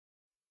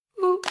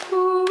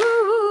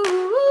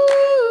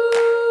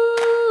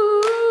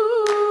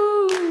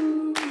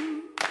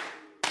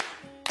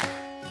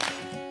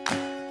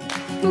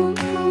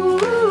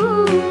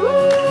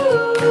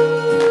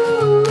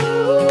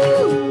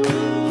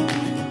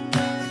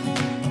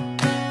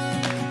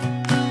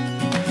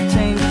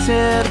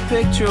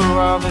picture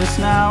of us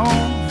now,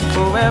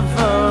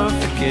 forever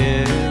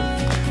forgive.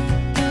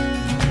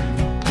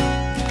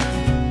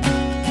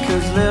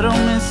 Cause little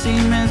Missy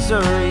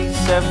Misery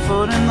set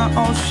foot in the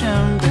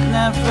ocean but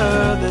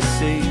never the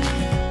sea.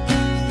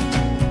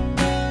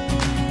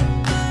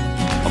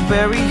 I'll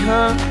bury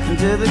her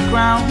into the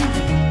ground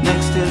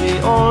next to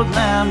the old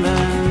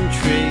lemon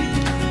tree.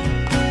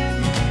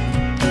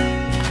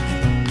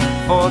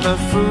 For the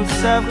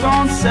fruits have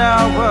gone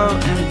sour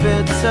and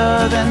bitter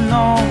that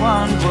no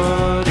one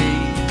would eat.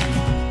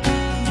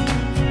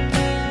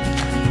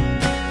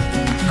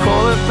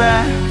 Call it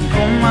back and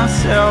pull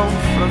myself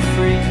for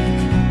free.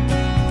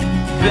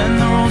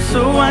 Bend the rules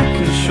so I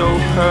can show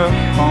her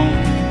home.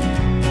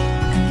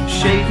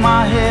 Shake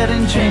my head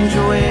and change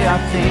the way I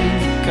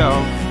think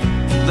of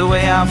the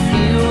way I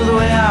feel, the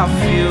way I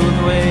feel,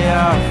 the way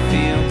I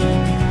feel,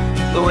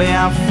 the way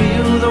I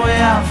feel, the way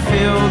I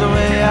feel, the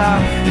way I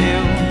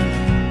feel.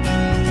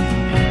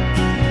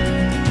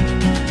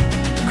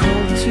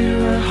 Cold to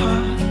her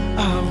heart,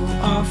 I will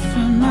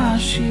offer my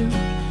shield.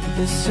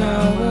 The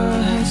sour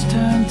has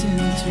turned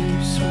into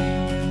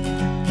sweet.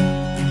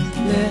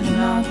 Let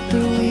not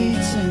the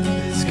weeds in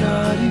this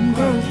garden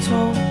grow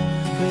tall,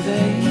 for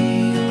they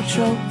will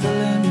choke the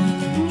limb.